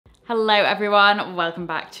Hello everyone, welcome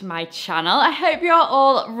back to my channel. I hope you're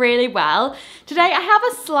all really well. Today I have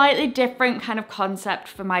a slightly different kind of concept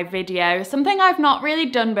for my video, something I've not really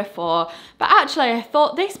done before, but actually I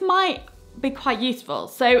thought this might be quite useful.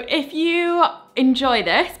 So if you enjoy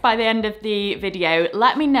this by the end of the video,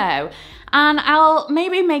 let me know. And I'll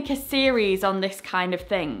maybe make a series on this kind of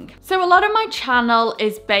thing. So a lot of my channel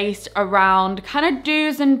is based around kind of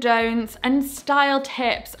do's and don'ts and style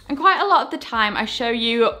tips. And quite a lot of the time I show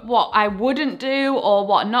you what I wouldn't do or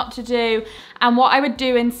what not to do and what I would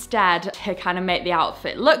do instead to kind of make the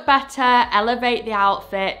outfit look better, elevate the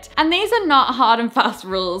outfit. And these are not hard and fast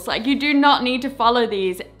rules. Like, you do not need to follow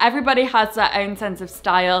these. Everybody has their own sense of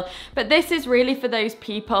style, but this is really for those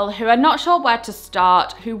people who are not sure where to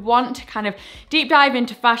start, who want to kind of deep dive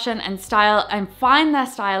into fashion and style and find their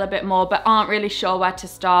style a bit more, but aren't really sure where to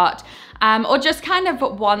start. Or just kind of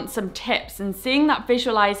want some tips, and seeing that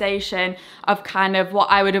visualization of kind of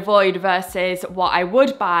what I would avoid versus what I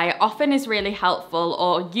would buy often is really helpful,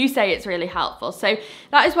 or you say it's really helpful. So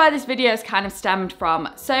that is where this video is kind of stemmed from.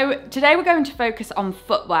 So today we're going to focus on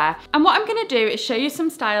footwear. And what I'm gonna do is show you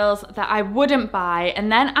some styles that I wouldn't buy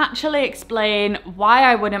and then actually explain why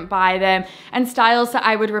I wouldn't buy them and styles that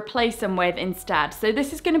I would replace them with instead. So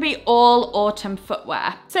this is gonna be all autumn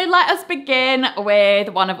footwear. So let us begin with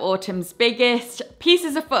one of autumn's biggest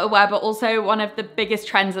pieces of footwear, but also one of the biggest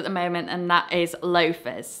trends at the moment, and that is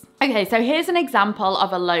loafers. Okay, so here's an example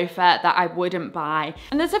of a loafer that I wouldn't buy.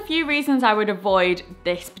 And there's a few reasons I would avoid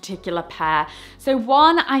this particular pair. So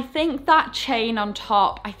one, I think that chain on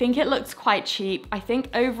top, I think it looks quite cheap. I think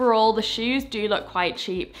overall the shoes do look quite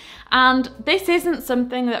cheap. And this isn't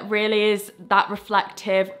something that really is that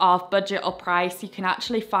reflective of budget or price. You can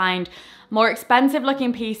actually find more expensive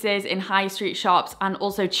looking pieces in high street shops and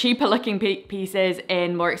also cheaper looking pieces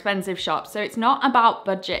in more expensive shops. So it's not about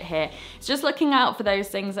budget here. It's just looking out for those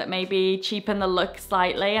things that maybe cheapen the look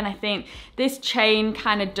slightly. And I think this chain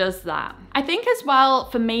kind of does that. I think as well,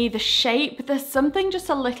 for me, the shape, there's something just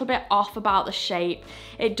a little bit off about the shape.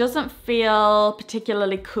 It doesn't feel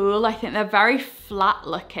particularly cool. I think they're very flat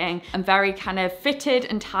looking and very kind of fitted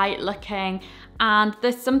and tight looking. And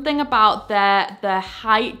there's something about the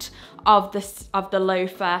height of the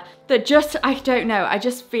loafer that just, I don't know, I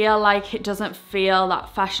just feel like it doesn't feel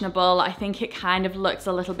that fashionable. I think it kind of looks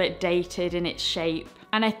a little bit dated in its shape.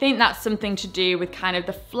 And I think that's something to do with kind of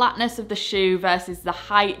the flatness of the shoe versus the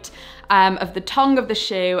height of the tongue of the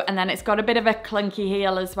shoe. And then it's got a bit of a clunky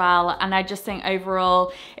heel as well. And I just think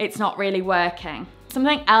overall, it's not really working.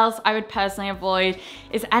 Something else I would personally avoid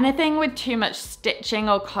is anything with too much stitching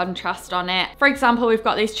or contrast on it. For example, we've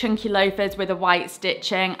got these chunky loafers with a white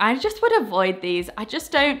stitching. I just would avoid these. I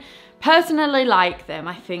just don't personally like them.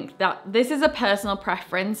 I think that this is a personal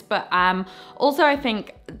preference, but also I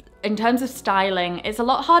think in terms of styling, it's a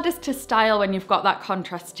lot harder to style when you've got that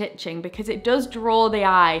contrast stitching, because it does draw the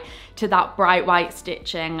eye to that bright white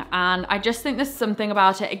stitching. And I just think there's something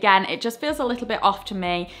about it. Again, it just feels a little bit off to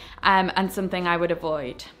me, and something I would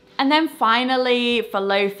avoid. And then finally, for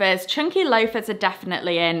loafers, chunky loafers are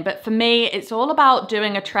definitely in, but for me, it's all about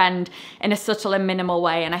doing a trend in a subtle and minimal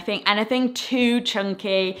way. And I think anything too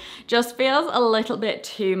chunky just feels a little bit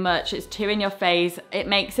too much. It's too in your face. It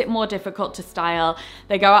makes it more difficult to style.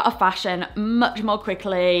 They go out of fashion much more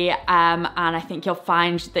quickly. And I think you'll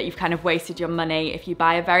find that you've kind of wasted your money if you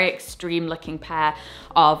buy a very extreme looking pair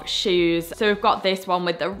of shoes. So we've got this one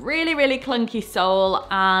with the really, really clunky sole.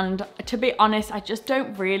 And to be honest, I just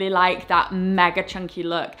don't really like that mega chunky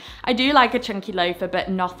look. I do like a chunky loafer, but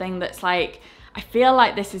nothing that's like, I feel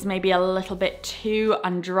like this is maybe a little bit too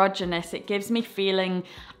androgynous. It gives me feeling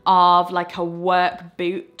of like a work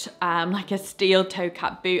boot, like a steel toe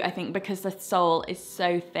cap boot, I think, because the sole is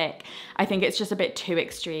so thick. I think it's just a bit too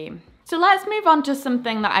extreme. So let's move on to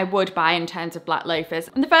something that I would buy in terms of black loafers.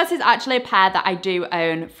 And the first is actually a pair that I do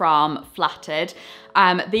own from Flattered.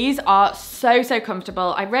 These are so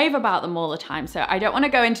comfortable. I rave about them all the time, so I don't want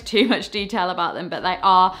to go into too much detail about them, but they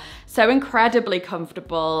are so incredibly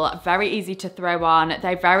comfortable, very easy to throw on.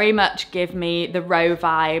 They very much give me the Row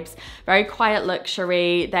vibes, very quiet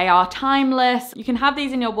luxury. They are timeless. You can have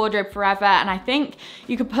these in your wardrobe forever, and I think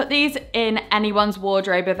you could put these in anyone's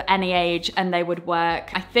wardrobe of any age and they would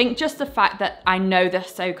work. I think just the fact that I know they're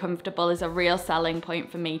so comfortable is a real selling point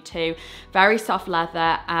for me too. Very soft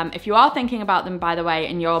leather. If you are thinking about them, by the way,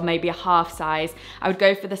 and you're maybe a half size, I would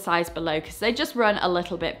go for the size below, because they just run a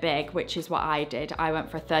little bit big, which is what I did. I went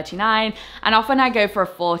for a 39, and often I go for a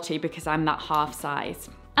 40 because I'm that half size.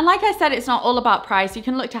 And like I said, it's not all about price. You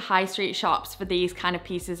can look to high street shops for these kind of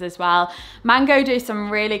pieces as well. Mango do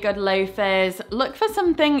some really good loafers. Look for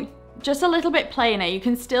something just a little bit plainer. You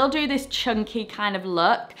can still do this chunky kind of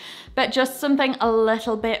look, but just something a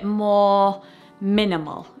little bit more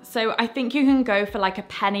minimal. So I think you can go for like a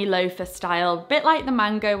penny loafer style, bit like the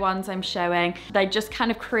mango ones I'm showing. They just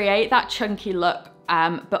kind of create that chunky look,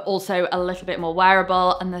 but also a little bit more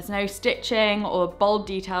wearable, and there's no stitching or bold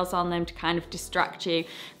details on them to kind of distract you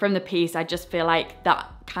from the piece. I just feel like that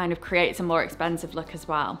kind of creates a more expensive look as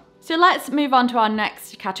well. So let's move on to our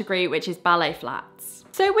next category, which is ballet flats.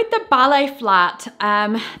 So with the ballet flat,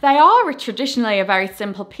 they are traditionally a very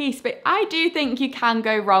simple piece, but I do think you can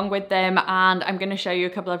go wrong with them, and I'm going to show you a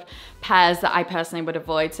couple of pairs that I personally would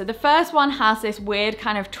avoid. So the first one has this weird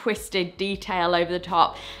kind of twisted detail over the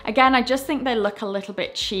top. Again, I just think they look a little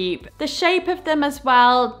bit cheap. The shape of them as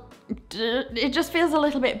well, it just feels a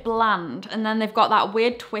little bit bland, and then they've got that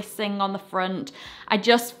weird twisting on the front. I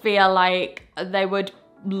just feel like they would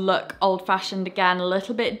look old-fashioned again, a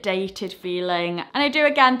little bit dated feeling, and I do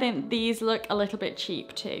again think these look a little bit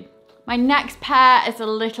cheap too. My next pair is a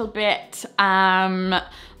little bit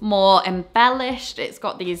more embellished. It's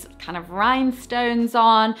got these kind of rhinestones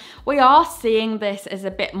on. We are seeing this as a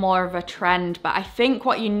bit more of a trend, but I think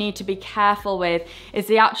what you need to be careful with is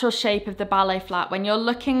the actual shape of the ballet flat. When you're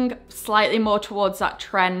looking slightly more towards that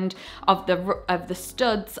trend of the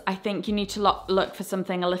studs, I think you need to look for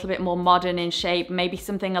something a little bit more modern in shape, maybe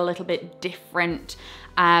something a little bit different,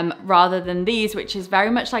 rather than these, which is very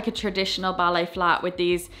much like a traditional ballet flat with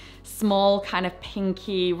these small kind of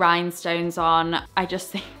pinky rhinestones on. I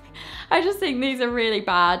just think these are really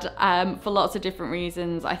bad for lots of different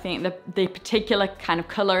reasons. I think the particular kind of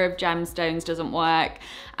color of gemstones doesn't work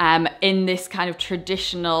in this kind of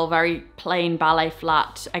traditional, very plain ballet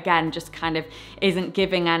flat. Again, just kind of isn't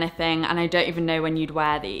giving anything, and I don't even know when you'd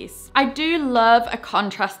wear these. I do love a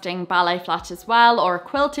contrasting ballet flat as well, or a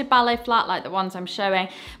quilted ballet flat like the ones I'm showing,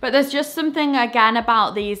 but there's just something again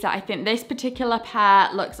about these that I think this particular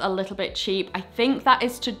pair looks a little bit cheap. I think that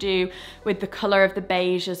is to do with the color of the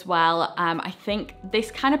beige as well. I think this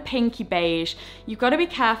kind of pinky beige, you've got to be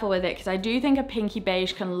careful with it, because I do think a pinky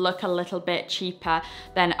beige can look a little bit cheaper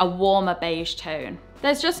than a warmer beige tone.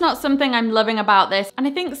 There's just not something I'm loving about this, and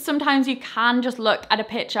I think sometimes you can just look at a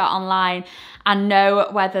picture online and know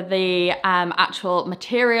whether the actual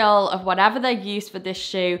material of whatever they use for this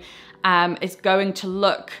shoe is going to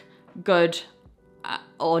look good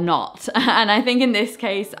or not. And I think in this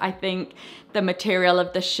case, I think the material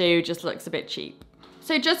of the shoe just looks a bit cheap.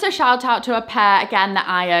 So just a shout out to a pair again that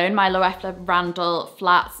I own, my Loafer Randall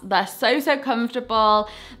flats. They're so comfortable.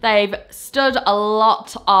 They've stood a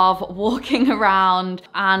lot of walking around,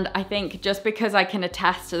 and I think just because I can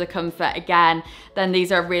attest to the comfort again, then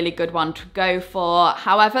these are a really good one to go for.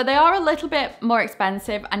 However, they are a little bit more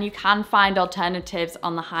expensive, and you can find alternatives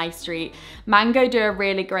on the high street. Mango do a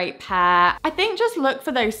really great pair. I think just look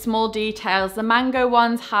for those small details. The Mango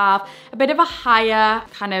ones have a bit of a higher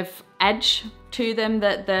kind of edge to them,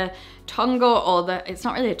 that the tongue or it's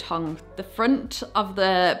not really a tongue, the front of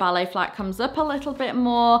the ballet flat comes up a little bit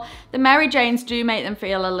more. The Mary Janes do make them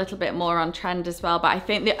feel a little bit more on trend as well, but I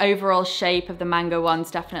think the overall shape of the Mango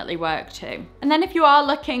ones definitely work too. And then if you are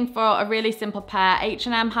looking for a really simple pair,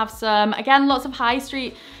 H&M have some, again, lots of high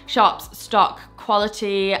street shops stock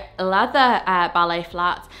quality leather ballet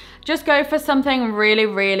flats. Just go for something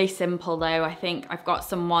really simple though. I think I've got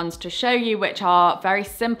some ones to show you which are very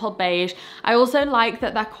simple beige. I also like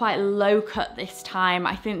that they're quite low cut this time.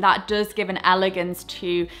 I think that does give an elegance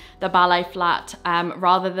to the ballet flat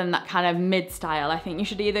rather than that kind of mid style. I think you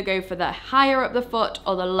should either go for the higher up the foot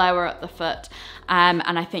or the lower up the foot.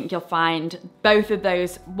 And I think you'll find both of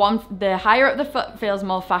those. The higher up the foot feels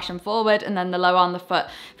more fashion forward, and then the lower on the foot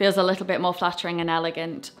feels a little bit more flattering and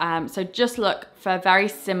elegant. So just look for very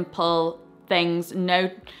simple things,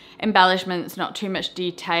 no embellishments, not too much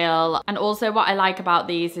detail. And also what I like about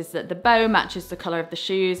these is that the bow matches the color of the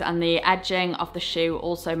shoes, and the edging of the shoe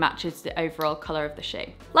also matches the overall color of the shoe.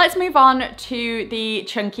 Let's move on to the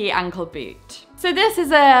chunky ankle boot. So this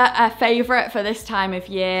is a favorite for this time of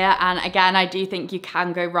year, and again, I do think you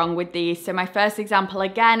can go wrong with these. So my first example,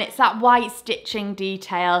 again, it's that white stitching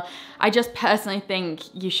detail. I just personally think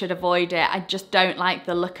you should avoid it. I just don't like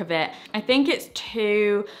the look of it. I think it's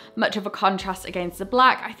too much of a contrast against the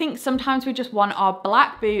black. I think sometimes we just want our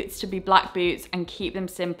black boots to be black boots and keep them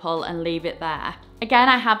simple and leave it there. Again,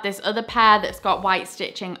 I have this other pair that's got white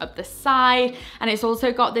stitching up the side, and it's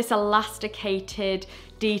also got this elasticated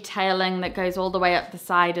detailing that goes all the way up the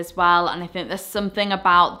side as well. And I think there's something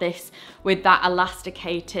about this with that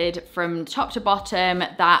elasticated from top to bottom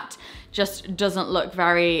that just doesn't look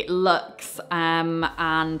very luxe,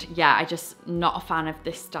 and yeah, I just not a fan of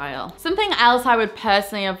this style. Something else I would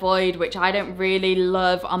personally avoid, which I don't really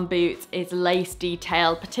love on boots, is lace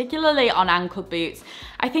detail, particularly on ankle boots.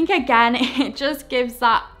 I think again, it just gives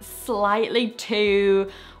that slightly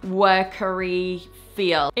too workery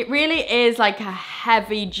feel. It really is like a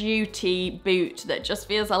heavy duty boot that just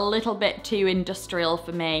feels a little bit too industrial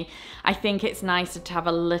for me. I think it's nicer to have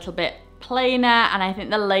a little bit plainer, and I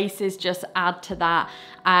think the laces just add to that.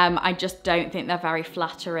 I just don't think they're very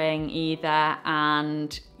flattering either,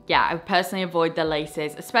 and yeah, I would personally avoid the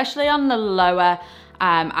laces, especially on the lower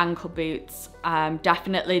ankle boots.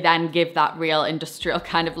 Definitely then give that real industrial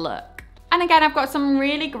kind of look. And again, I've got some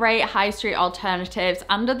really great high street alternatives.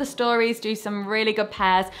 Under the stories, do some really good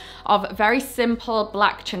pairs of very simple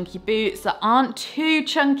black chunky boots that aren't too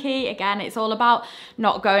chunky. Again, it's all about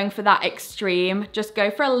not going for that extreme. Just go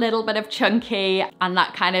for a little bit of chunky, and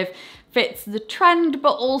that kind of fits the trend,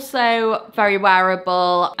 but also very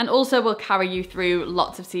wearable, and also will carry you through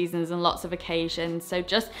lots of seasons and lots of occasions. So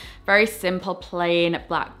just very simple, plain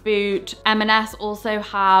black boot. M&S also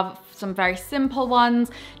have some very simple ones.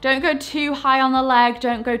 Don't go too high on the leg,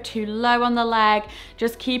 don't go too low on the leg.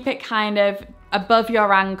 Just keep it kind of above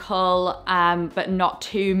your ankle, but not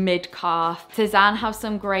too mid-calf. Cezanne have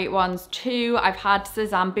some great ones too. I've had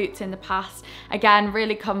Cezanne boots in the past. Again,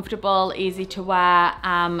 really comfortable, easy to wear.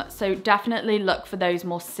 So definitely look for those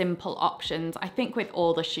more simple options, I think, with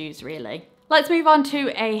all the shoes really. Let's move on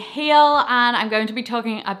to a heel, and I'm going to be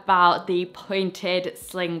talking about the pointed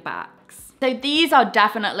slingbacks. So these are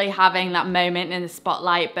definitely having that moment in the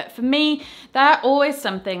spotlight, but for me, they're always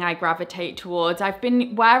something I gravitate towards. I've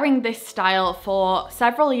been wearing this style for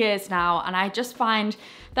several years now, and I just find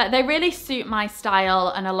that they really suit my style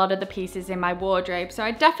and a lot of the pieces in my wardrobe. So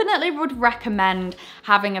I definitely would recommend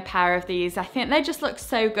having a pair of these. I think they just look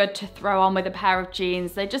so good to throw on with a pair of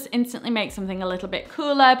jeans. They just instantly make something a little bit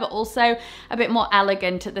cooler, but also a bit more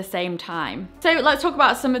elegant at the same time. So let's talk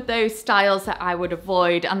about some of those styles that I would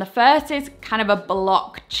avoid. And the first is kind of a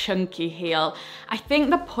block chunky heel. I think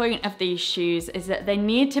the point of these shoes is that they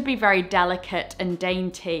need to be very delicate and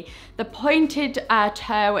dainty. The pointed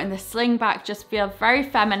toe and the slingback just feel very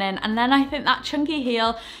feminine, and then I think that chunky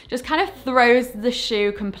heel just kind of throws the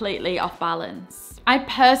shoe completely off balance. I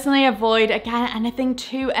personally avoid, again, anything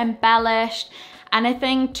too embellished,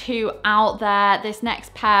 anything too out there. This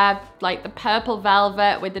next pair, like the purple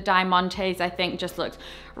velvet with the diamantes, I think just looks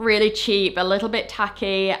really cheap, a little bit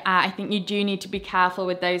tacky. I think you do need to be careful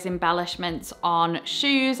with those embellishments on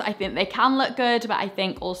shoes. I think they can look good, but I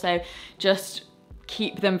think also just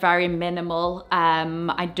keep them very minimal.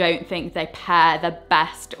 I don't think they pair the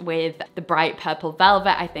best with the bright purple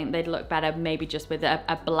velvet. I think they'd look better maybe just with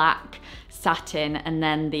a black satin and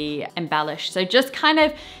then the embellished. So just kind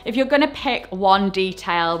of, if you're gonna pick one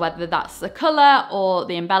detail, whether that's the color or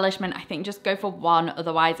the embellishment, I think just go for one,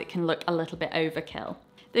 otherwise it can look a little bit overkill.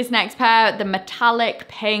 This next pair, the metallic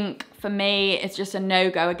pink, for me, it's just a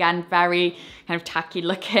no-go. Again, very kind of tacky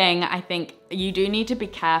looking. I think you do need to be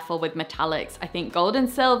careful with metallics. I think gold and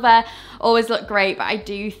silver always look great, but I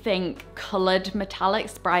do think colored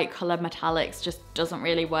metallics, bright color metallics, just doesn't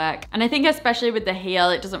really work. And I think especially with the heel,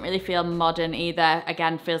 it doesn't really feel modern either.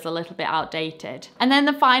 Again, feels a little bit outdated. And then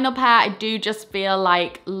the final pair, I do just feel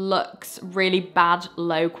like looks really bad,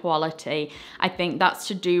 low quality. I think that's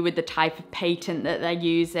to do with the type of patent that they're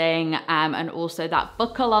using, and also that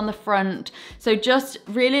buckle on the front. So just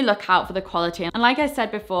really look out for the quality. And like I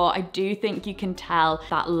said before, I do think you can tell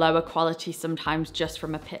that lower quality sometimes just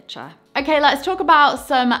from a picture. Okay, let's talk about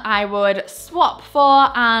some I would swap for,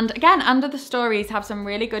 and again, under the stories have some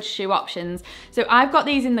really good shoe options. So I've got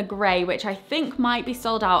these in the grey, which I think might be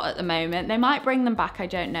sold out at the moment. They might bring them back, I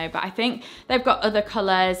don't know, but I think they've got other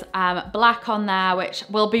colours, black on there, which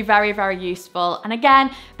will be very, very useful. And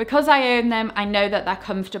again, because I own them, I know that they're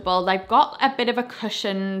comfortable. They've got a bit of a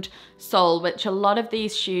cushioned sole, which a lot of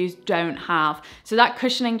these shoes don't have. So that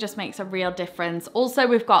cushioning just makes a real difference. Also,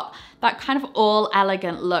 we've got that kind of all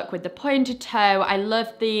elegant look with the pointed toe. I love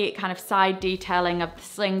the kind of side detailing of the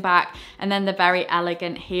slingback, and then the very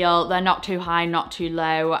elegant heel. They're not too high, not too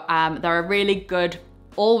low. They're a really good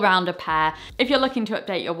all-rounder pair if you're looking to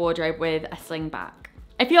update your wardrobe with a slingback.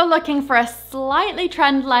 If you're looking for a slightly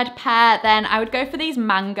trend-led pair, then I would go for these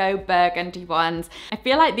mango burgundy ones. I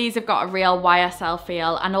feel like these have got a real YSL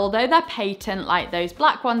feel, and although they're patent like those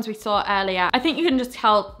black ones we saw earlier, I think you can just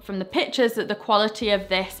tell from the pictures that the quality of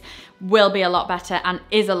this will be a lot better and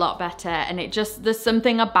is a lot better, and it just, there's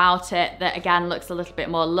something about it that again looks a little bit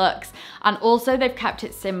more luxe. And also they've kept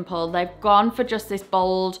it simple. They've gone for just this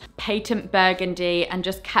bold patent burgundy and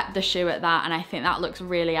just kept the shoe at that, and I think that looks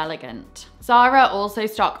really elegant. Zara also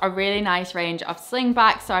stock a really nice range of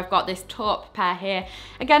slingbacks, so I've got this taupe pair here.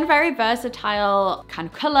 Again, very versatile kind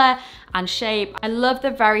of color and shape. I love the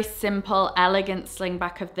very simple, elegant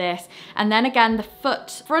slingback of this. And then again, the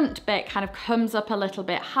front bit kind of comes up a little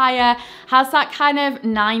bit higher, has that kind of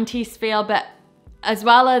 90s feel, but as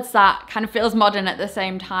well as that kind of feels modern at the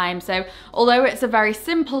same time. So although it's a very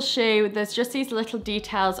simple shoe, there's just these little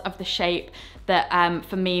details of the shape that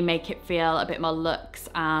for me make it feel a bit more luxe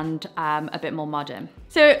and a bit more modern.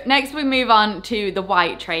 So next we move on to the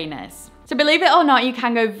white trainers. So believe it or not, you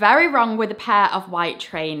can go very wrong with a pair of white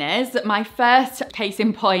trainers. My first case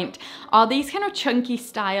in point are these kind of chunky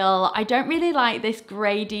style. I don't really like this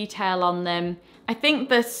grey detail on them. I think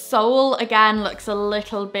the sole again looks a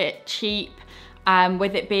little bit cheap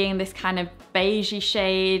with it being this kind of beigey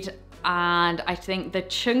shade, and I think the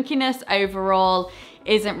chunkiness overall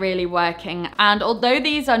isn't really working. And although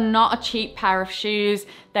these are not a cheap pair of shoes,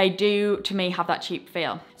 they do to me have that cheap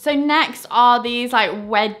feel. So next are these like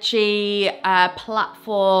wedgy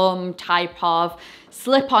platform type of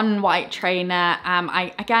slip-on white trainer.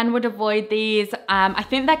 I again would avoid these. I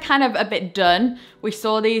think they're kind of a bit done. We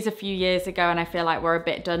saw these a few years ago and I feel like we're a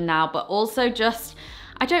bit done now, but also just,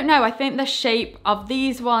 I don't know, I think the shape of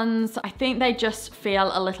these ones, I think they just feel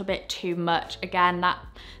a little bit too much. Again,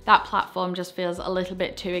 that platform just feels a little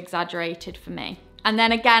bit too exaggerated for me. And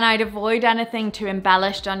then again, I'd avoid anything too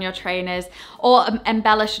embellished on your trainers, or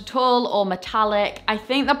embellished at all, or metallic. I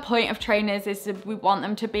think the point of trainers is that we want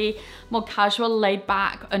them to be more casual, laid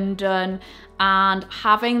back, undone, and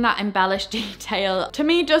having that embellished detail to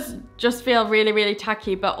me just feel really, really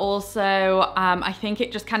tacky, but also I think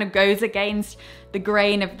it just kind of goes against the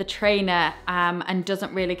grain of the trainer and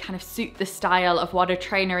doesn't really kind of suit the style of what a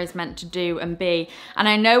trainer is meant to do and be. And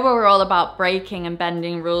I know we're all about breaking and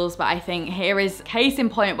bending rules, but I think here is a case in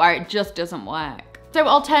point where it just doesn't work. So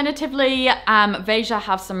alternatively, Veja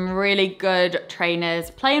have some really good trainers,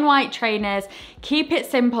 plain white trainers. Keep it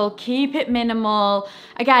simple, keep it minimal.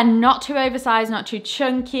 Again, not too oversized, not too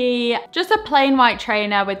chunky. Just a plain white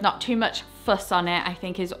trainer with not too much fuss on it, I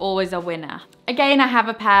think is always a winner. Again, I have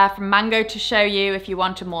a pair from Mango to show you if you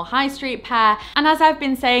want a more high street pair. And as I've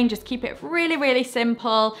been saying, just keep it really, really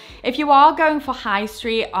simple. If you are going for high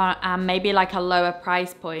street or maybe like a lower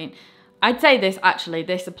price point, I'd say this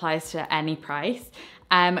applies to any price.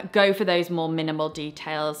 Go for those more minimal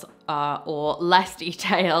details or less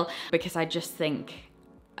detail, because I just think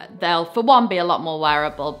they'll, for one, be a lot more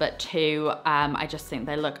wearable, but two, I just think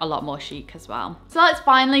they look a lot more chic as well. So let's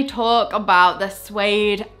finally talk about the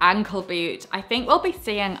suede ankle boot. I think we'll be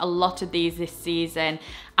seeing a lot of these this season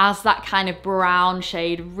as that kind of brown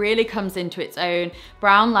shade really comes into its own.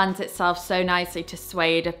 Brown lends itself so nicely to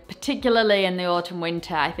suede, particularly in the autumn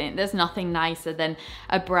winter. I think there's nothing nicer than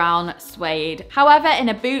a brown suede. However, in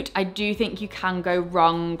a boot, I do think you can go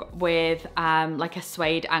wrong with like a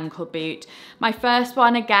suede ankle boot. My first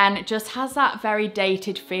one, again, just has that very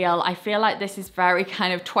dated feel. I feel like this is very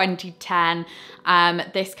kind of 2010,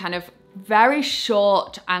 this kind of very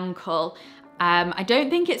short ankle. I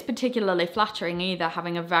don't think it's particularly flattering either,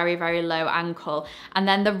 having a very, very low ankle. And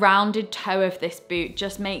then the rounded toe of this boot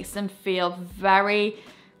just makes them feel very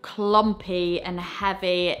clumpy and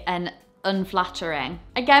heavy and unflattering.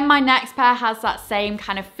 Again, my next pair has that same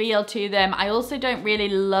kind of feel to them. I also don't really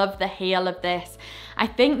love the heel of this. I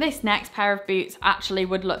think this next pair of boots actually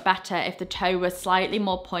would look better if the toe was slightly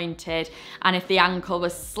more pointed and if the ankle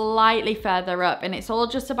was slightly further up, and it's all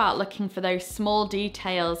just about looking for those small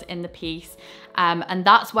details in the piece. And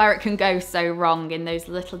that's where it can go so wrong, in those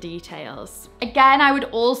little details. Again, I would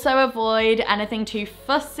also avoid anything too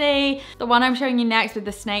fussy. The one I'm showing you next with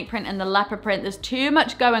the snake print and the leopard print, there's too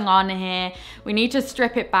much going on here. We need to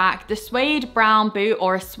strip it back. The suede brown boot,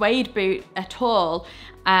 or a suede boot at all,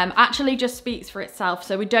 actually just speaks for itself.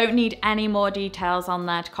 So we don't need any more details on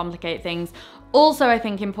there to complicate things. Also, I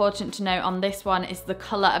think important to note on this one is the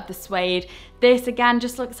color of the suede. This again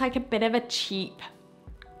just looks like a bit of a cheap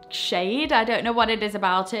shade. I don't know what it is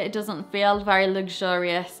about it. It doesn't feel very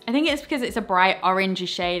luxurious. I think it's because it's a bright orangey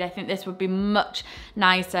shade. I think this would be much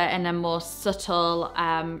nicer in a more subtle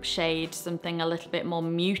shade, something a little bit more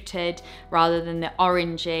muted rather than the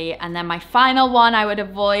orangey. And then my final one, I would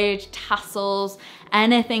avoid tassels,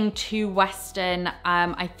 anything too Western.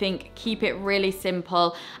 I think keep it really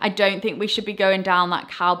simple. I don't think we should be going down that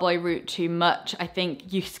cowboy route too much. I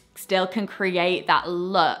think you still can create that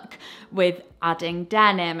look with adding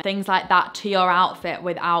denim, things like that to your outfit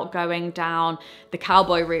without going down the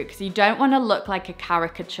cowboy route, because you don't want to look like a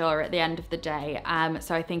caricature at the end of the day.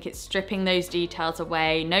 So I think it's stripping those details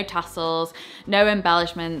away, no tassels, no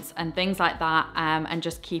embellishments and things like that, and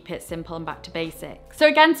just keep it simple and back to basics. So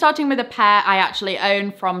again, starting with a pair I actually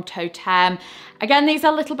own from Totem. Again, these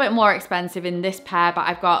are a little bit more expensive in this pair, but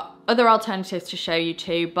I've got other alternatives to show you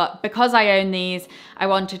too. But because I own these, I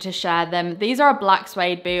wanted to share them. These are a black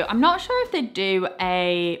suede boot. I'm not sure if they do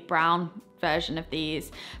a brown version of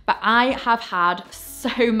these, but I have had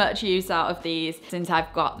so much use out of these since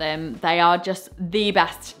I've got them. They are just the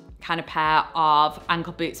best kind of pair of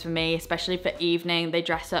ankle boots for me, especially for evening. They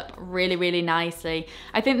dress up really, really nicely.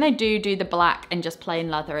 I think they do the black and just plain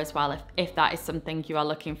leather as well, if that is something you are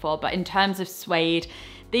looking for. But in terms of suede,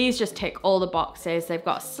 these just tick all the boxes. They've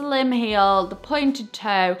got slim heel, the pointed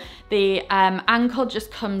toe, the ankle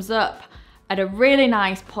just comes up at a really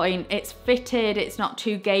nice point. It's fitted, it's not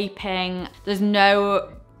too gaping. There's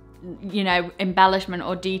no, you know, embellishment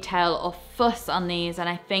or detail or fuss on these, and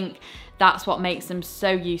I think that's what makes them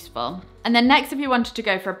so useful. And then next, if you wanted to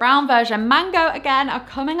go for a brown version, Mango again are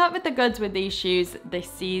coming up with the goods with these shoes this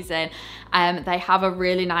season. They have a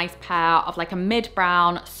really nice pair of like a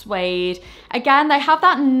mid-brown suede. Again, they have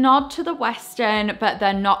that nod to the Western, but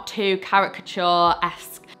they're not too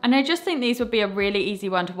caricature-esque. And I just think these would be a really easy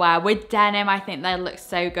one to wear with denim. I think they'll look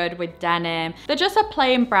so good with denim. They're just a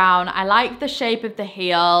plain brown. I like the shape of the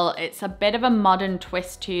heel. It's a bit of a modern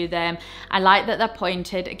twist to them. I like that they're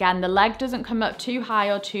pointed. Again, the leg doesn't come up too high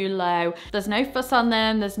or too low. There's no fuss on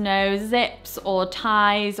them. There's no zips or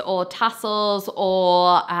ties or tassels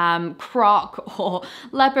or croc or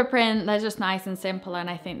leopard print. They're just nice and simple, and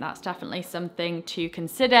I think that's definitely something to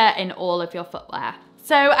consider in all of your footwear.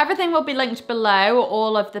 So everything will be linked below.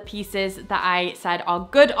 All of the pieces that I said are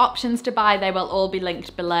good options to buy, they will all be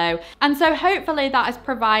linked below. And so hopefully that has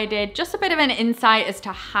provided just a bit of an insight as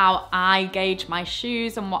to how I gauge my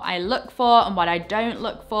shoes and what I look for and what I don't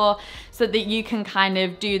look for, so that you can kind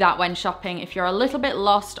of do that when shopping. If you're a little bit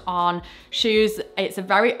lost on shoes, it's a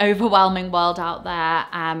very overwhelming world out there.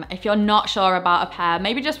 If you're not sure about a pair,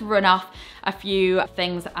 maybe just run off a few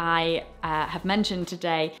things I have mentioned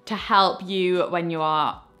today to help you when you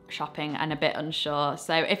are shopping and a bit unsure.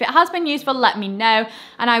 So if it has been useful, let me know,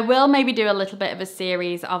 and I will maybe do a little bit of a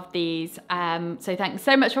series of these. So thanks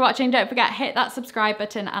so much for watching. Don't forget, hit that subscribe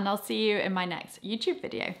button, and I'll see you in my next YouTube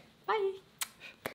video. Bye.